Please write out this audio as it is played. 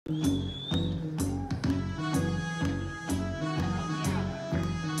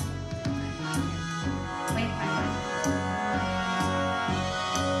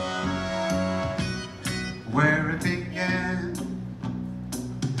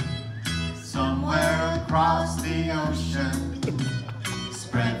across the ocean,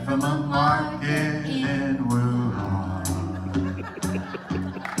 spread from a market in Wuhan.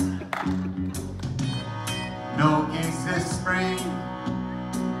 No gigs this spring,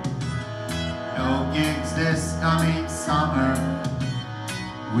 no gigs this coming summer.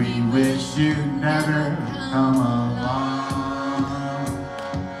 We wish you'd never come along.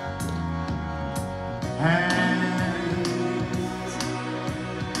 Hands,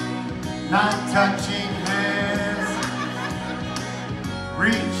 not touching hands,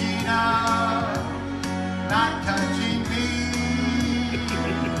 reaching up, not touching me,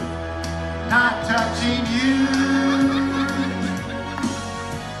 not touching you.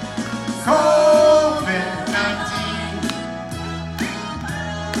 Covid-19,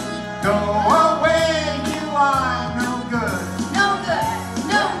 go away, you are no good. No good,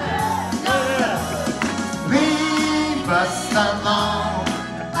 no good, no good. Leave us alone.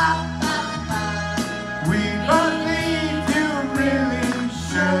 We believe you really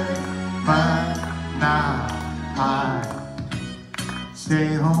should, but now I stay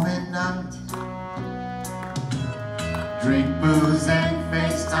home at night, drink booze and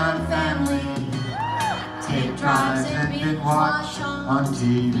FaceTime family, take drives and binge watch on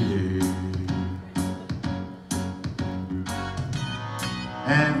TV.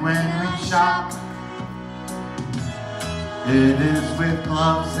 And when we shop, it is with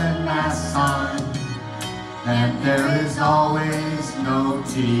gloves and masks on, and there is always no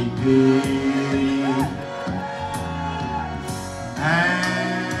TV.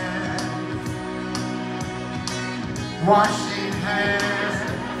 And washing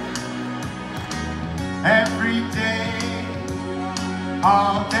hands every day,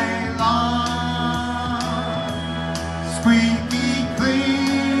 all day long, squeaky clean.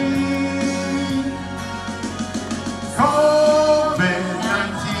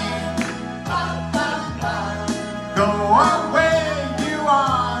 Covid-19, go away, you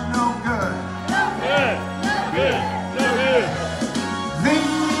are no good. No good, no good, no good.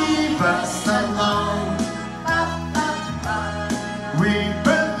 Leave us alone. We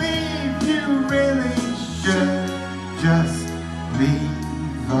believe you really should just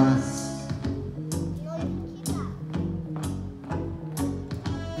leave us.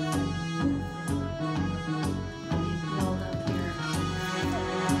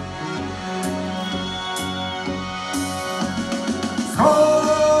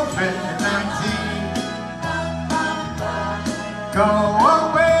 Covid-19, go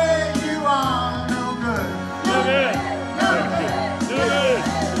away, you are no good. No good, no good, no good.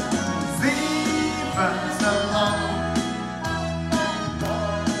 Leave us alone.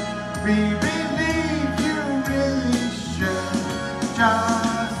 We believe you really should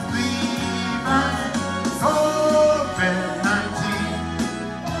just leave us. Covid-19,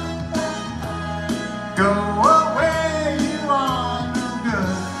 go away, you are no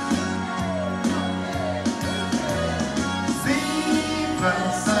good. Leave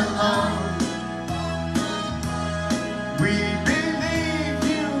us alone. We believe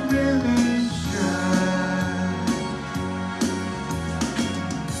you really should.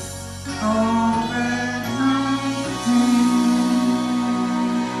 Covid-19.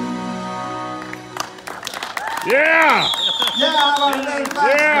 Yeah! Yeah, I want to thank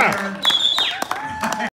Yeah!